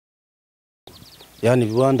Yaani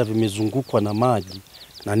viwanda vimezungukwa na maji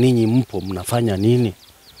na ninyi mpo mnafanya nini?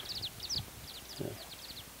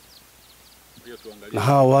 Na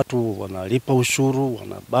hawa watu wanalipa ushuru,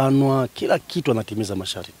 wanabanwa, kila kitu wanatimiza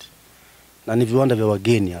masharti. Na ni viwanda vya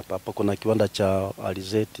wageni hapa. Hapa kuna kiwanda cha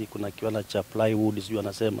alizeti, kuna kiwanda cha plywood, sijui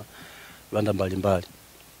anasema viwanda mbalimbali.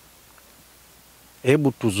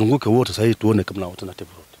 Hebu tuzunguke wote sasa tuone kama na alternative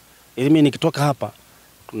route. Ili mimi nikitoka hapa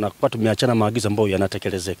tunakuwa tumeachana maagizo ambayo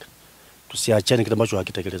yanatekelezeka. Tusiachane kile ambacho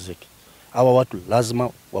hakitekelezeki. Hawa watu lazima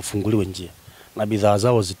wafunguliwe njia na bidhaa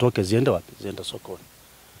zao zitoke ziende wapi? Ziende sokoni.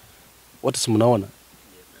 Wote si mnaona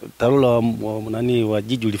TARURA wa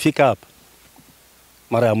jiji ulifika hapa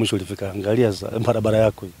mara ya mwisho ulifika, angalia barabara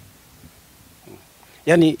yako hii.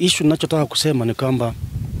 Yaani issue ninachotaka kusema ni kwamba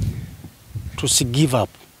tusi give up.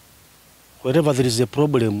 Wherever there is a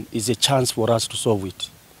problem is a chance for us to solve it.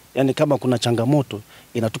 Yaani kama kuna changamoto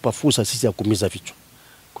inatupa fursa sisi ya kuumiza vichwa.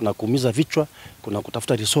 Kuna kuumiza vichwa, kuna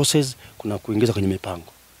kutafuta resources, kuna kuingiza kwenye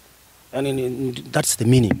mipango. Yaani that's the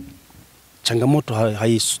meaning. Changamoto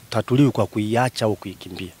haitatuliwi kwa kuiacha au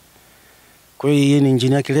kuikimbia. Kwa hiyo yeye ni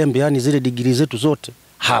engineer Kilembe, yani zile degree zetu zote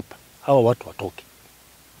hapa hawa watu watoke.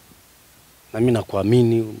 Na mimi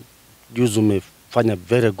nakuamini, juzi umefanya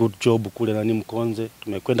very good job kule nani Mkonze,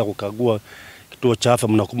 tumekwenda kukagua kituo cha afya,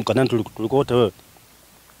 mnakumbuka nani tulikuwa wote wewe.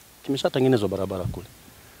 Kimeshatengenezwa barabara kule.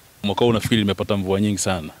 Mwaka huu nafikiri nimepata mvua nyingi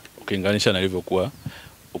sana ukilinganisha na ilivyokuwa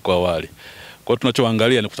uko awali. Kwa hiyo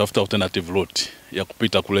tunachoangalia ni kutafuta alternative route ya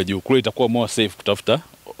kupita kule juu. Kule itakuwa more safe kutafuta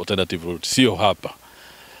alternative route, sio hapa.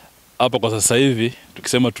 Hapa kwa sasa hivi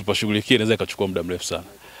tukisema tupashughulikie inaweza ikachukua muda mrefu sana.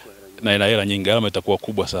 Na ina hela nyingi, gharama itakuwa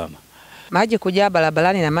kubwa sana. Maji kujaa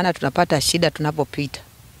barabarani na maana tunapata shida tunapopita.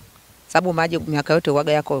 Sababu maji miaka yote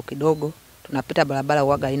uwaga yako kidogo, tunapita barabara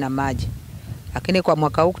uwaga haina maji. Lakini kwa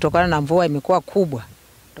mwaka huu kutokana na mvua imekuwa kubwa,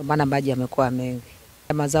 ndio maana maji yamekuwa mengi.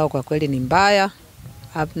 Mazao kwa kweli ni mbaya.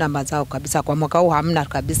 Hamna mazao kabisa kwa mwaka huu, hamna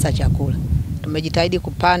kabisa chakula. Tumejitahidi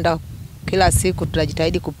kupanda kila siku,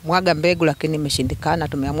 tunajitahidi kumwaga mbegu lakini imeshindikana,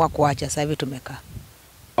 tumeamua kuacha, sasa hivi tumekaa.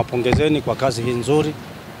 Mapongezeni kwa kazi hii nzuri,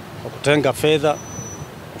 kwa kutenga fedha,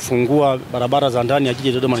 kufungua barabara za ndani ya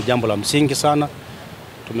jiji Dodoma ni jambo la msingi sana.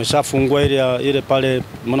 Tumeshafungua ile pale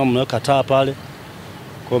mbona mmeweka taa pale.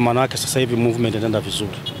 Kwa maana yake sasa hivi movement inaenda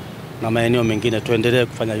vizuri. Na maeneo mengine tuendelee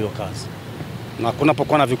kufanya hiyo kazi. Na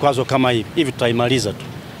kunapokuwa na vikwazo kama hivi tutaimaliza tu.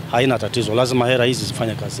 Haina tatizo, lazima hela hizi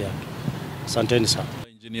zifanye kazi yake. Asanteni sana.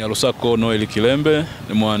 Engineer Lusako Noel Kilembe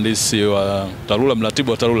ni mhandisi wa TARURA,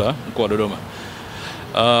 mratibu wa TARURA mkoa wa Dodoma.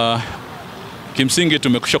 Kimsingi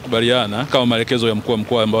tumekwisha kubaliana kama maelekezo ya mkuu wa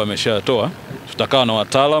mkoa ambao ameshatoa, tutakaa na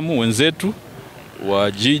wataalamu wenzetu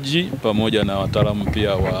wa jiji pamoja na wataalamu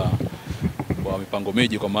pia wa mipango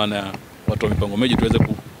miji, kwa maana watu wa mipango miji tuweze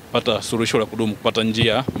kupata suluhisho la kudumu, kupata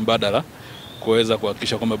njia mbadala kuweza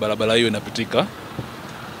kuhakikisha kwamba barabara hiyo inapitika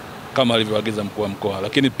kama alivyoagiza mkuu wa mkoa.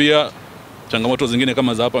 Lakini pia changamoto zingine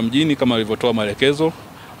kama za hapa mjini kama alivyotoa maelekezo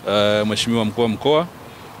mheshimiwa mkuu wa mkoa,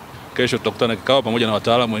 kesho tutakutana kikao pamoja na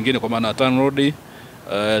wataalamu wengine kwa maana TANROADS,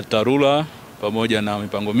 TARURA pamoja na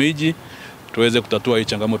mipango miji tuweze kutatua hii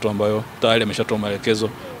changamoto ambayo tayari ameshatoa maelekezo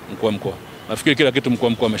mkuu wa mkoa. Nafikiri kila kitu mkuu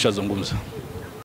wa mkoa ameshazungumza.